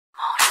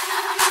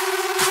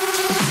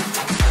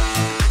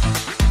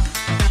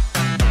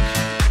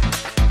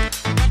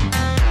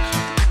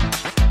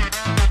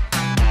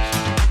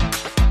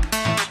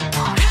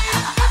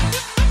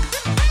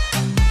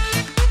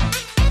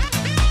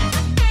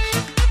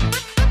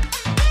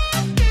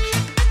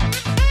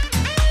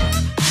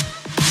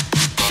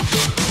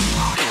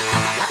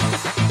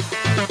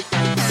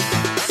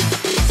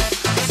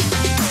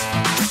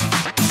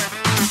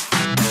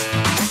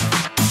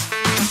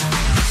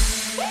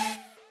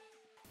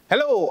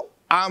Hello,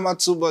 I'm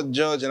Atuba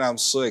George, and I'm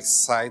so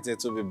excited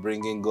to be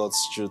bringing God's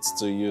truth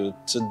to you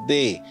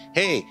today.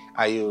 Hey,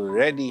 are you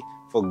ready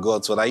for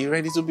God's word? Are you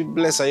ready to be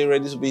blessed? Are you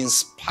ready to be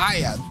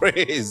inspired?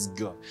 Praise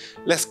God.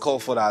 Let's call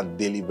for our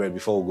daily bread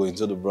before we go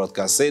into the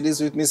broadcast. Say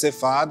this with me. Say,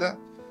 Father,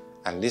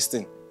 and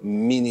listen,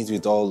 mean it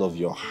with all of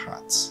your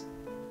heart.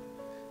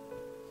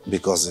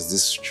 Because is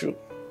this true?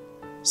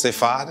 Say,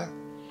 Father,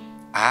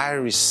 I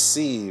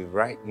receive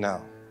right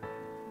now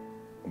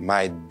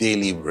my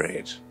daily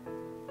bread.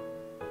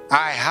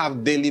 I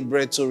have daily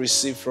bread to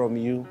receive from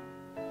you,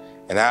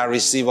 and I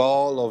receive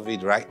all of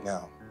it right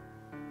now.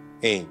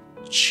 In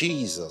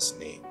Jesus'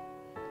 name,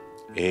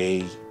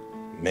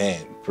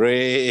 amen.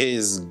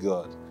 Praise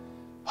God.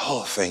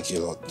 Oh, thank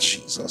you, Lord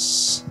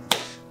Jesus.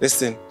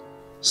 Listen,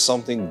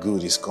 something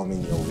good is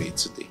coming your way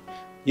today.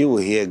 You will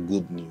hear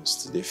good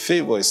news today.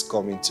 Favor is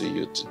coming to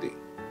you today.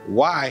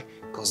 Why?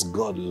 Because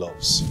God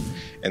loves you.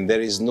 And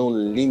there is no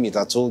limit.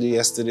 I told you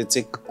yesterday,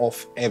 take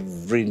off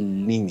every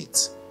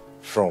limit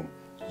from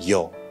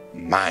your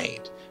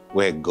mind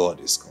where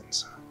God is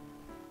concerned.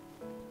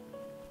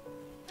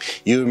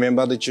 You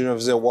remember the children of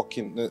Israel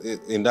walking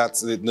in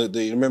that,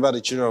 you remember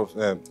the children of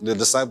the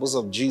disciples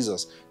of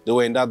Jesus, they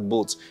were in that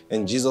boat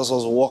and Jesus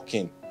was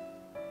walking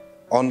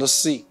on the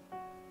sea.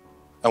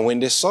 And when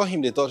they saw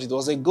him, they thought it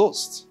was a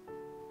ghost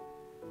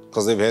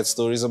because they've heard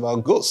stories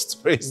about ghosts.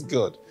 Praise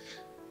God.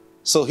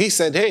 So he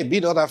said, hey, be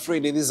not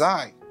afraid, it is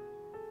I.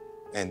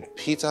 And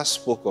Peter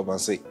spoke up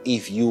and said,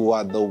 if you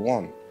are the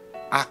one,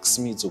 ask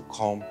me to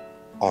come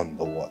on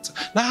the water.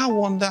 Now I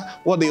wonder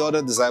what the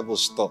other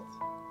disciples thought.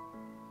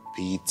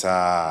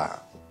 Peter.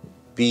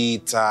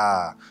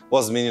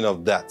 What's the meaning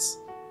of that?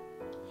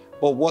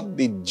 But what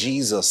did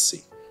Jesus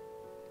say?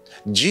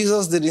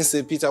 Jesus didn't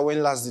say, Peter,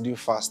 when last did you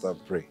fast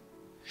and pray?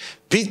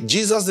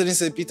 Jesus didn't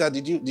say, Peter,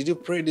 did you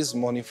pray this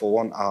morning for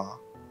 1 hour?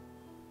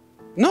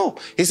 No.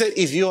 He said,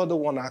 if you're the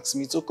one, ask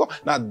me to come.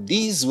 Now,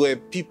 these were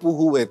people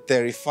who were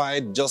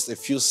terrified just a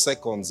few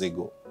seconds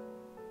ago.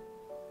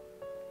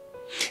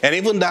 And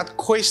even that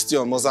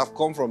question must have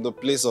come from the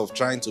place of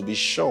trying to be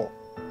sure.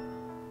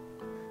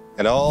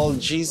 And all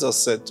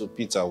Jesus said to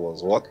Peter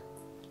was, what?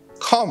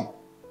 Come.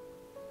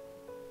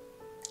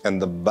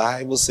 And the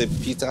Bible said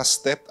Peter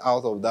stepped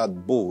out of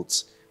that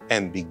boat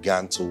and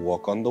began to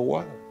walk on the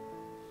water.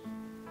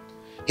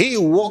 He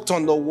walked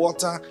on the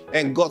water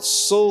and got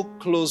so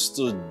close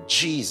to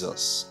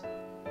Jesus.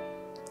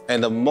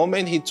 And the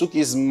moment he took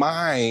his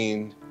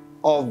mind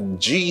off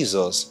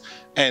Jesus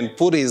and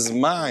put his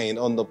mind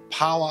on the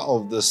power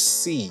of the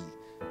sea,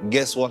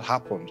 guess what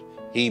happened?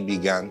 He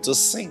began to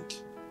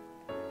sink.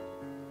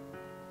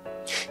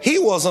 He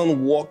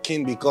wasn't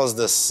walking because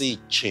the sea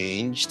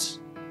changed.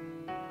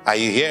 Are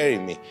you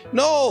hearing me?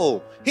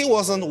 No, he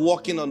wasn't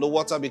walking on the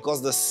water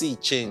because the sea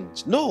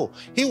changed. No,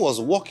 he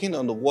was walking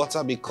on the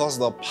water because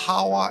the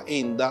power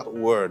in that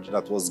word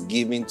that was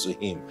given to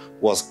him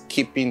was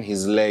keeping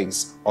his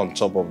legs on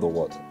top of the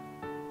water.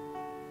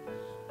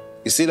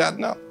 You see that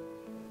now?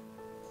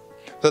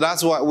 So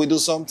that's what we do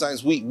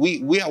sometimes.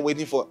 We are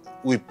waiting for,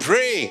 we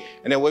pray,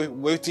 and then we're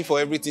waiting for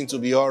everything to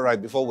be all right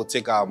before we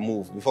take our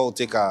move, before we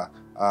take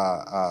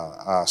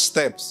our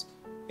steps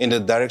in the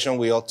direction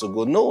we ought to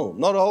go. No,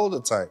 not all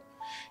the time.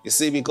 You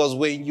see, because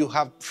when you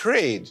have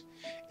prayed,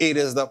 it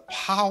is the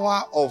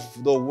power of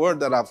the word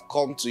that have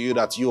come to you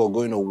that you are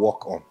going to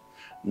walk on,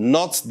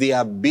 not the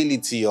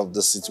ability of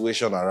the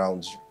situation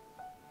around you.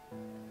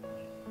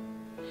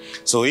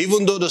 So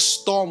even though the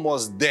storm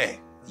was there,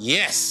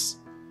 yes,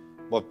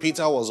 but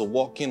Peter was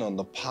walking on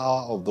the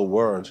power of the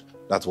word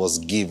that was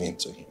given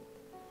to him.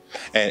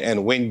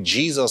 And when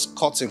Jesus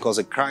caught him, because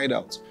he cried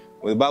out,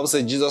 when the Bible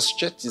said Jesus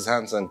stretched his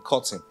hands and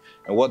caught him,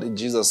 and what did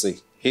Jesus say?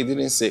 He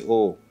didn't say,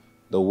 oh,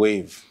 the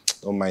wave,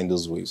 don't mind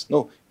those waves.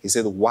 No, he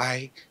said,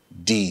 why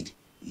did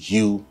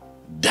you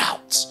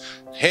doubt?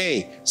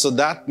 Hey, so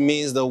that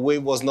means the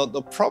wave was not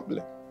the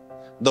problem.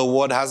 The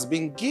word has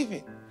been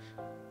given.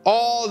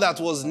 All that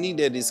was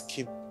needed is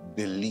keep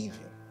believing.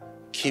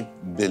 Keep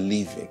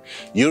believing.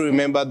 You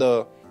remember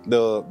the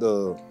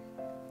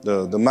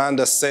man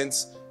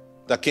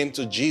that came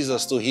to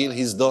Jesus to heal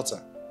his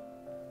daughter.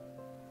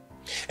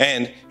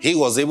 And he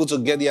was able to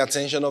get the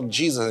attention of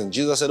Jesus. And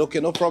Jesus said, okay,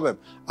 no problem.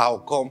 I'll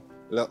come.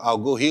 I'll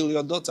go heal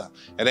your daughter.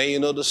 And then you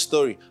know the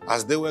story.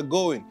 As they were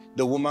going,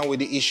 the woman with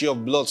the issue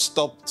of blood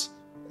stopped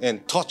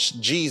and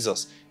touched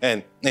Jesus.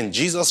 And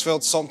Jesus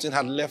felt something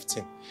had left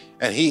him.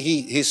 And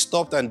he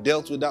stopped and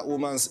dealt with that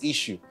woman's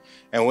issue.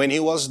 And when he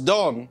was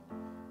done,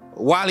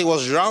 while he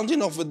was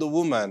rounding off with the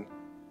woman,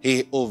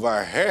 he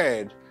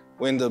overheard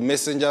when the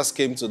messengers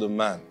came to the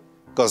man.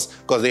 Because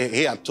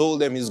he had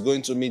told them he's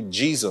going to meet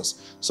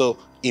Jesus. So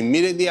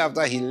immediately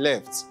after he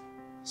left,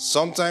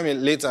 sometime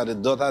later, the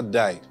daughter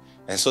died.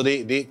 And so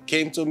they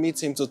came to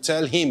meet him to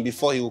tell him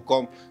before he would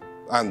come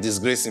and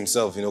disgrace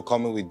himself,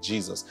 coming with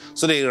Jesus.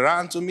 So they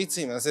ran to meet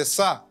him and said,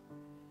 sir,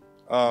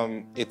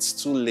 it's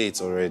too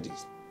late already.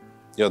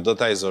 Your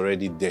daughter is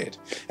already dead.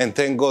 And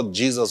thank God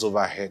Jesus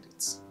overheard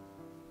it.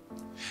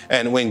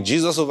 And when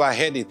Jesus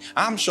overheard it,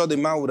 I'm sure the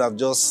man would have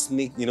just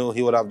sneaked,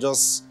 he would have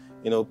just,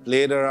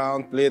 played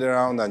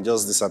around, and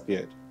just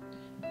disappeared.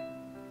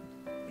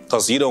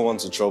 Because you don't want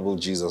to trouble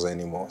Jesus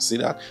anymore. See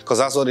that? Because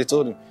that's what they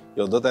told him.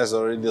 Your daughter is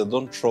already there.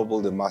 Don't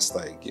trouble the master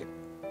again.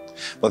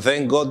 But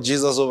thank God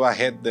Jesus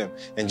overheard them.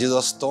 And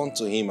Jesus turned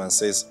to him and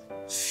says,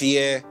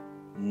 fear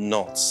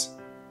not.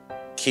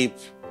 Keep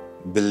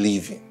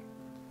believing.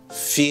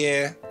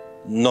 Fear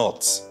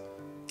not.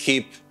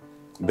 Keep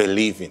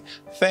believing.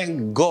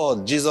 Thank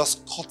God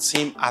Jesus caught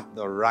him at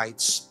the right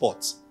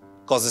spot.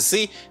 Because you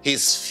see,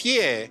 his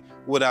fear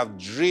would have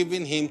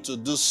driven him to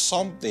do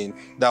something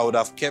that would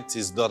have kept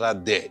his daughter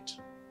dead.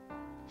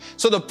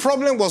 So the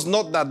problem was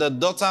not that the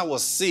daughter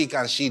was sick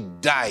and she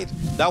died.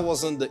 That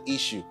wasn't the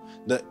issue.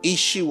 The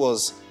issue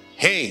was,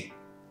 hey,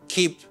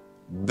 keep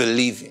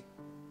believing.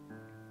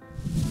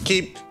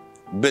 Keep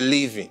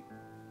believing.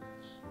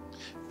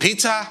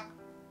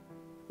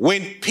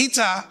 When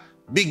Peter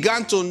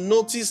began to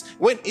notice,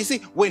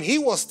 when he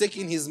was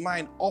taking his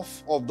mind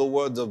off of the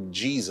words of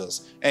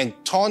Jesus and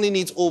turning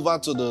it over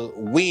to the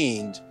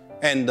wind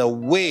and the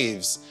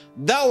waves,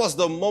 that was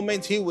the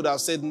moment he would have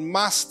said,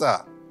 Master,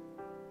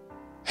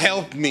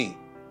 help me.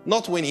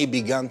 Not when he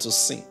began to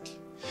sink.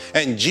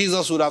 And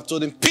Jesus would have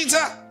told him,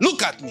 Peter,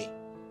 look at me.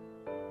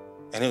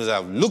 And he would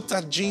have looked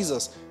at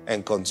Jesus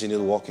and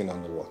continued walking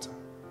on the water.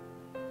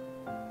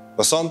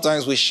 But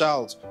sometimes we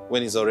shout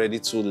when it's already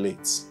too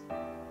late.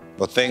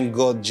 But thank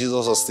God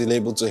Jesus was still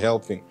able to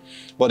help him.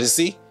 But you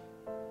see,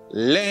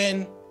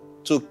 learn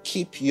to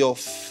keep your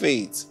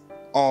faith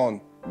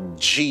on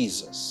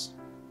Jesus.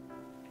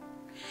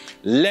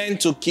 Learn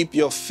to keep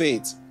your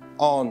faith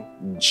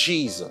on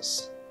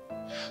Jesus.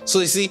 So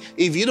you see,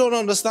 if you don't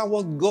understand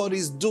what God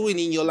is doing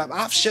in your life,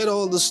 I've shared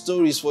all the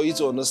stories for you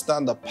to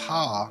understand the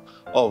power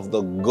of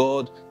the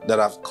God that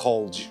I've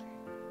called you.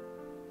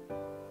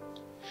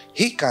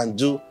 He can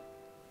do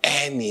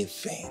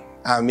anything.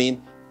 I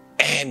mean,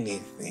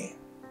 anything.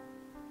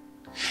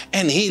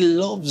 And he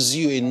loves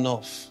you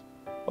enough.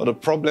 But the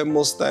problem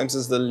most times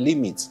is the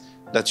limit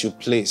that you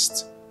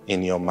placed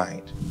in your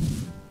mind.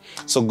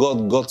 So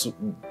God got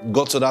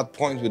to that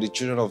point with the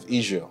children of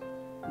Israel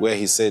where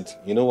he said,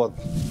 you know what?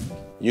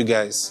 You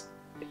guys,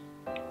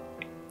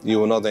 you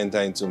will not enter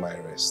into my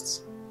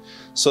rest.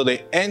 So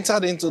they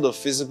entered into the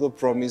physical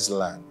promised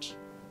land,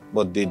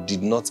 but they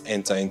did not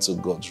enter into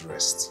God's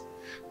rest.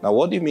 Now,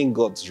 what do you mean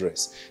God's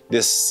rest?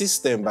 The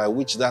system by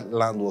which that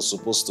land was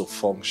supposed to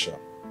function,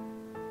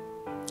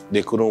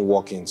 they couldn't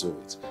walk into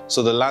it.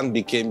 So the land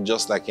became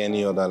just like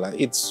any other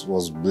land. It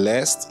was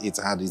blessed. It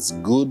had its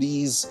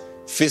goodies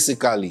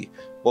physically.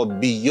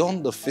 But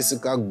beyond the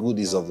physical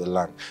goodies of the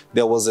land,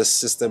 there was a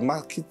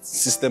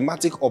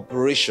systematic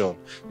operation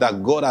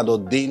that God had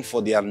ordained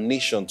for their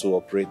nation to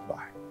operate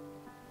by.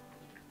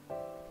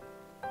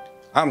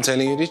 I'm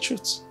telling you the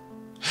truth.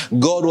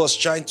 God was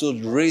trying to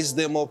raise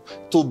them up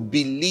to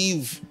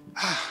believe.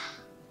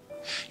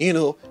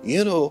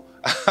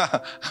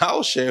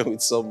 I'll share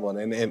with someone,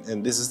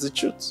 and this is the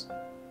truth.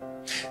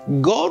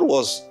 God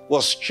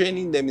was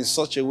training them in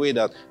such a way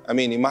that,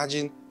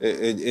 imagine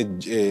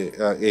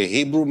a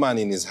Hebrew man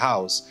in his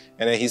house,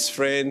 and then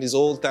his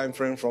old-time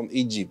friend from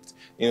Egypt,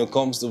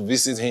 comes to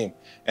visit him,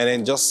 and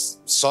then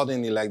just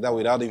suddenly like that,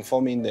 without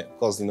informing them,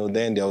 because,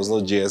 then there was no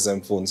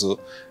GSM phone. So,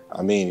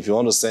 if you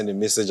want to send a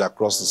message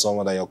across to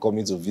someone that you're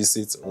coming to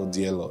visit, oh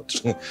dear Lord.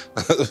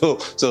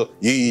 so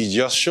you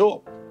just show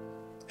up.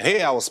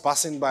 Hey, I was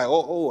passing by.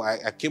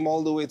 I came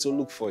all the way to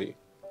look for you.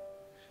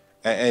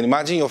 And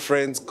imagine your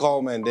friends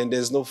come and then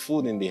there's no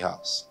food in the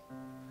house.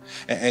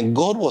 And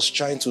God was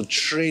trying to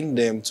train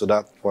them to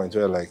that point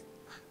where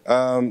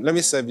let me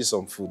serve you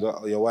some food.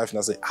 Your wife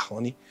now say,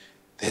 honey,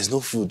 there's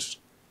no food.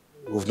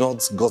 We've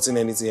not gotten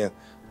anything else.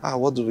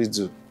 What do we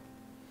do?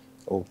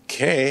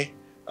 Okay.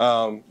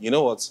 You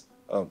know what?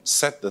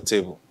 Set the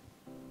table.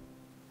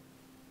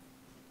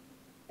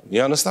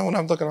 You understand what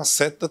I'm talking about?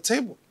 Set the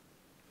table.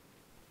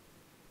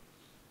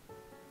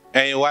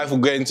 And your wife will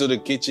go into the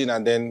kitchen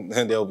and then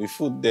there will be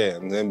food there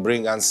and then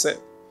bring and serve.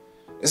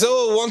 You say,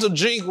 want to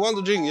drink?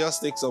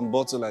 Just take some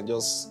bottle and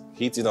just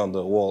hit it on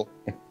the wall.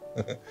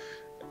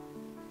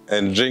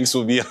 And drinks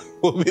will be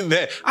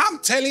there. I'm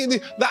telling you,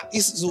 that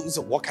is,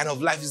 so what kind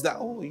of life is that?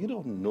 You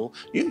don't know.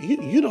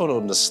 You don't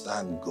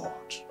understand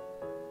God.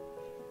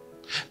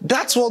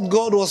 That's what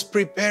God was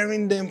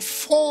preparing them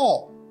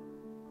for.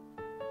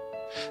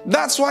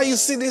 That's why you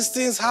see these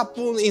things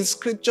happen in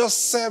scripture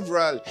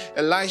several.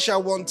 Elisha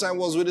one time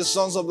was with the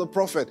sons of the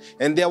prophet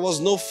and there was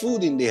no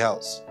food in the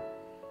house.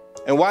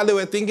 And while they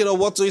were thinking of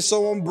what to eat,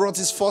 someone brought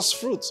his first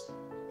fruits,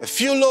 a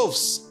few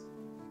loaves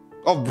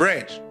of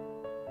bread.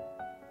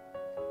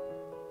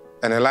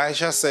 And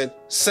Elisha said,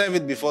 serve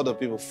it before the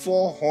people.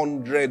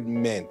 400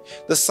 men.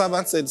 The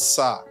servant said,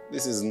 sir,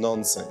 this is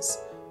nonsense.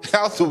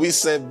 How do we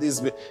serve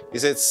this? He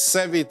said,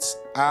 serve it.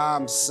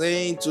 I'm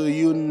saying to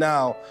you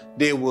now,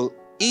 they will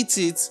eat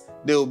it,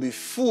 they will be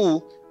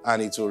full,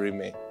 and it will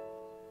remain.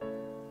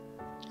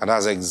 And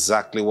that's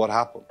exactly what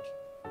happened.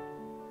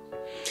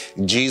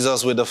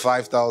 Jesus with the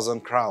 5,000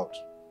 crowd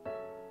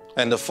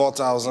and the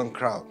 4,000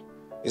 crowd.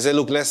 He said,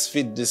 look, let's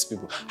feed these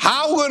people.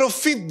 How are we going to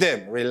feed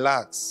them?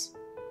 Relax.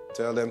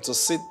 Tell them to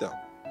sit down.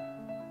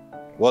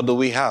 What do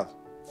we have?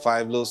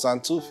 5 loaves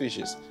and 2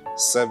 fishes.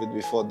 Serve it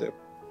before them.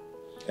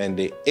 And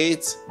they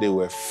ate, they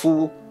were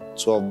full,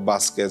 12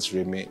 baskets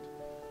remained.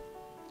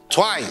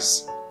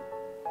 Twice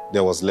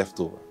there was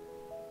leftover.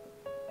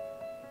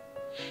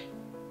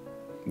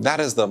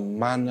 That is the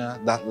manner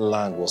that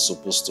land was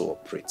supposed to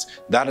operate.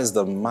 That is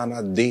the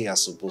manner they are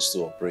supposed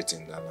to operate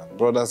in that land.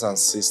 Brothers and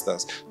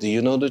sisters, do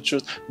you know the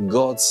truth?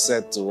 God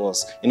said to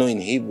us,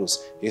 in Hebrews,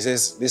 he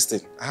says, this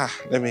thing,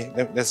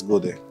 let's go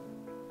there.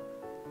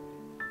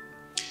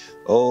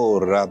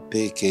 Oh,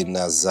 Rapeke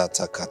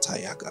Nazata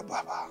Katayaga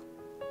Baba.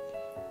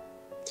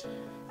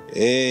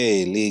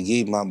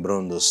 Ligi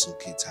Mambrondo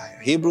Sukitaya.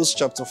 Hebrews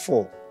chapter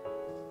 4,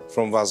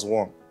 from verse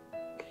 1.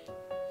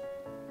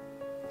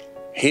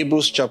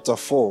 Hebrews chapter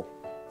 4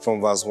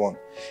 from verse 1.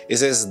 It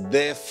says,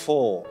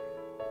 Therefore,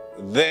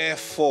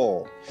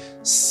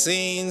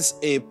 since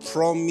a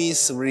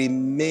promise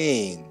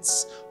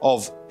remains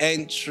of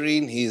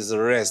entering his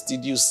rest.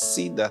 Did you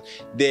see that?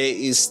 There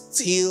is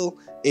still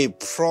a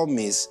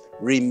promise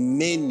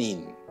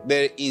remaining.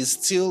 There is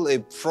still a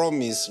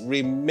promise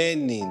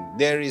remaining.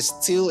 There is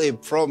still a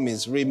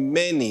promise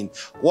remaining.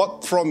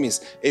 What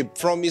promise? A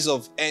promise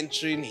of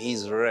entering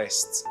his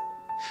rest.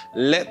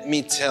 Let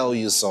me tell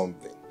you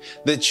something.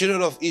 The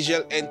children of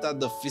Israel entered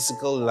the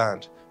physical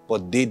land,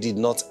 but they did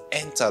not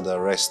enter the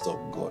rest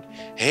of God.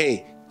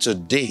 Hey,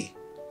 today,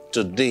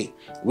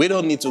 we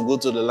don't need to go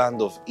to the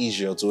land of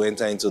Israel to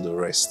enter into the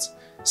rest.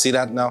 See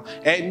that now?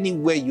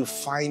 Anywhere you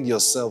find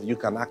yourself, you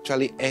can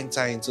actually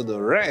enter into the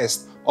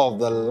rest of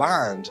the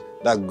land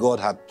that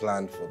God had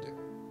planned for them.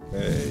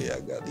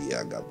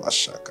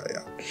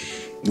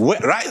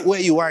 Right where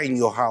you are in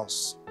your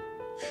house,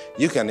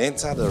 you can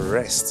enter the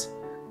rest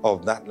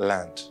of that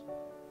land.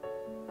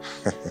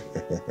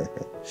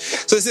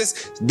 So it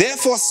says,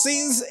 therefore,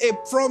 since a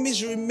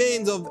promise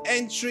remains of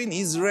entering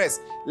his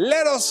rest,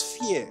 let us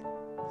fear,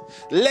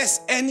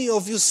 lest any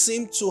of you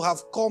seem to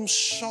have come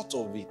short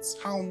of it.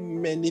 How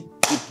many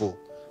people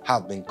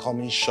have been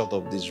coming short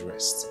of this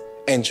rest,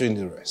 entering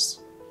the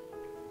rest?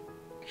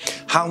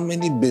 How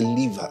many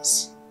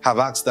believers have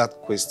asked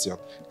that question,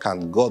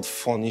 can God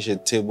furnish a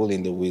table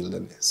in the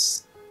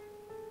wilderness?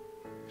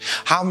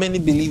 How many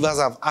believers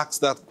have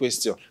asked that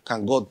question,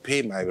 can God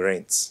pay my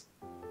rent?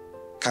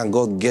 Can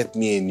God get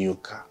me a new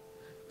car?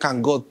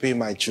 Can God pay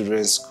my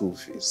children's school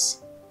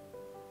fees?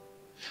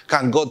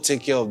 Can God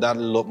take care of that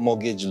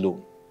mortgage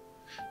loan?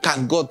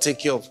 Can God take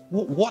care of,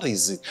 what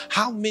is it?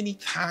 How many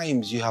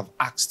times you have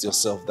asked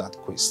yourself that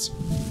question?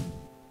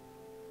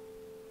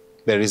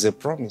 There is a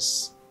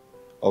promise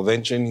of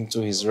entering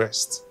into his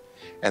rest.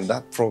 And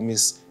that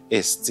promise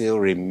is still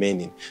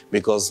remaining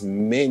because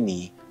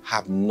many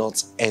have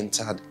not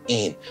entered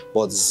in.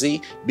 But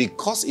see,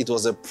 because it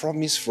was a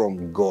promise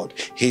from God,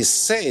 he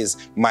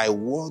says, my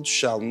word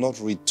shall not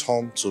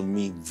return to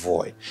me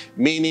void.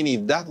 Meaning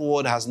if that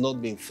word has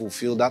not been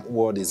fulfilled, that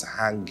word is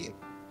hanging.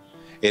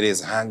 It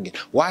is hanging.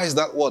 Why is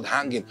that word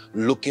hanging?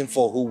 Looking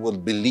for who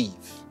would believe.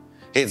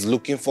 It's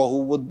looking for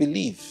who would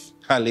believe.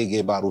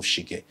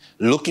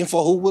 Looking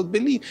for who would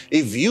believe.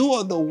 If you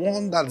are the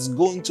one that's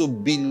going to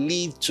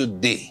believe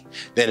today,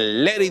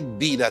 then let it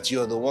be that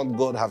you are the one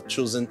God have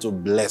chosen to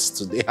bless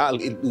today.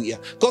 Hallelujah.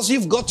 Because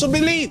you've got to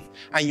believe.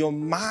 And your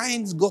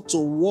mind's got to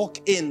walk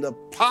in the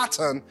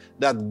pattern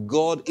that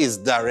God is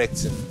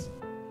directing.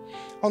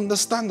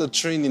 Understand the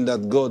training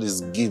that God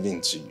is giving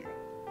to you.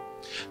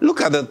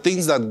 Look at the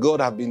things that God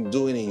has been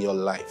doing in your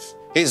life.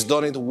 He's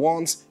done it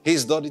once.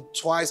 He's done it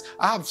twice.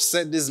 I've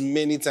said this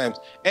many times.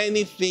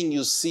 Anything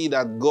you see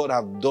that God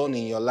has done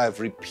in your life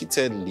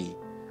repeatedly,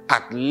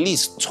 at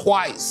least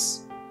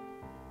twice,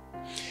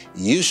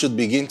 you should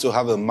begin to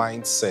have a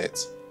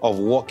mindset of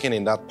walking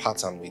in that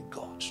pattern with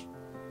God.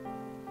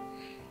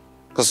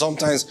 Because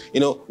sometimes,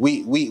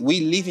 we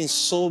live in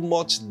so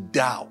much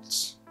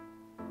doubt.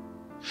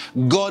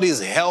 God is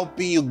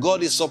helping you.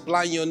 God is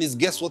supplying your needs.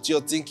 Guess what you're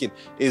thinking?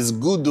 It's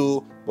good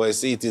though, but you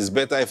see, it is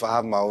better if I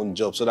have my own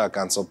job so that I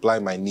can supply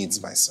my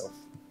needs myself.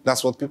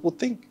 That's what people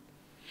think.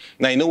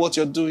 Now, you know what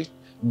you're doing?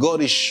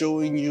 God is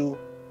showing you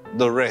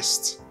the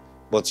rest,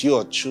 but you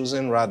are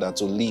choosing rather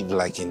to live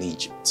like in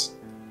Egypt.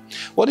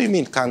 What do you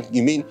mean?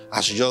 You mean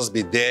I should just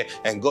be there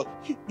and God?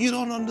 You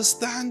don't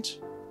understand.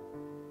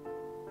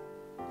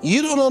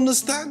 You don't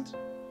understand.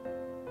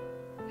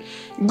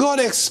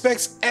 God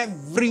expects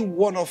every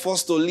one of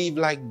us to live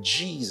like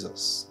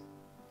Jesus.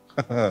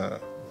 I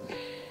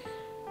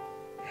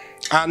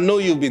know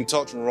you've been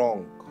taught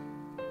wrong.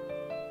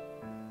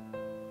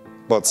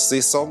 But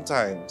see,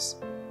 sometimes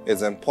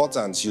it's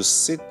important you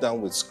sit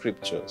down with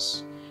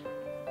scriptures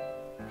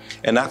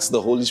and ask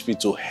the Holy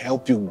Spirit to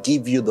help you,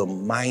 give you the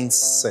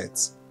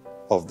mindset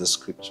of the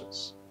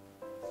scriptures.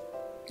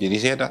 Did you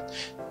hear that?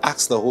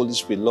 Ask the Holy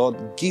Spirit, Lord,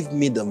 give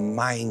me the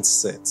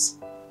mindset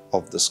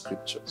of the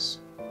scriptures.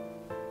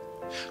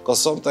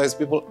 Because sometimes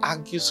people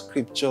argue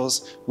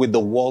scriptures with the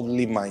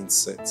worldly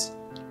mindset.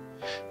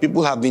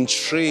 People have been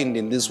trained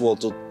in this world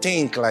to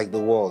think like the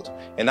world.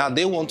 And now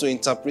they want to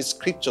interpret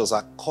scriptures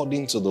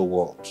according to the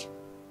world.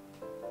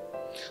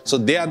 So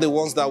they are the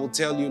ones that will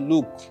tell you,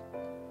 look,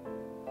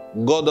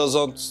 God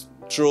doesn't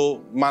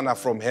throw manna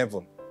from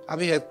heaven.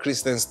 Have you heard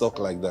Christians talk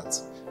like that?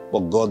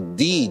 But God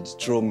did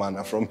throw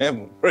manna from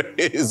heaven.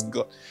 Praise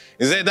God.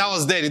 He said that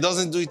was dead. He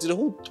doesn't do it today.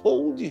 Who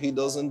told you he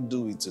doesn't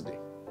do it today?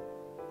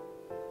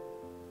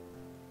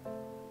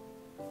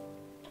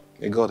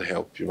 May God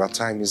help you. My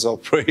time is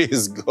up.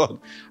 Praise God.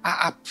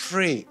 I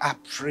pray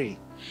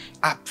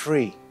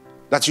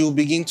that you will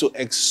begin to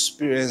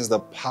experience the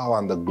power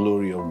and the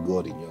glory of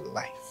God in your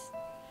life.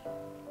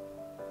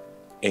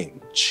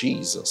 In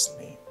Jesus'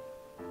 name,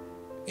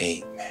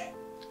 amen.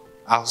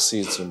 I'll see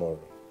you tomorrow.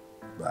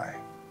 Bye.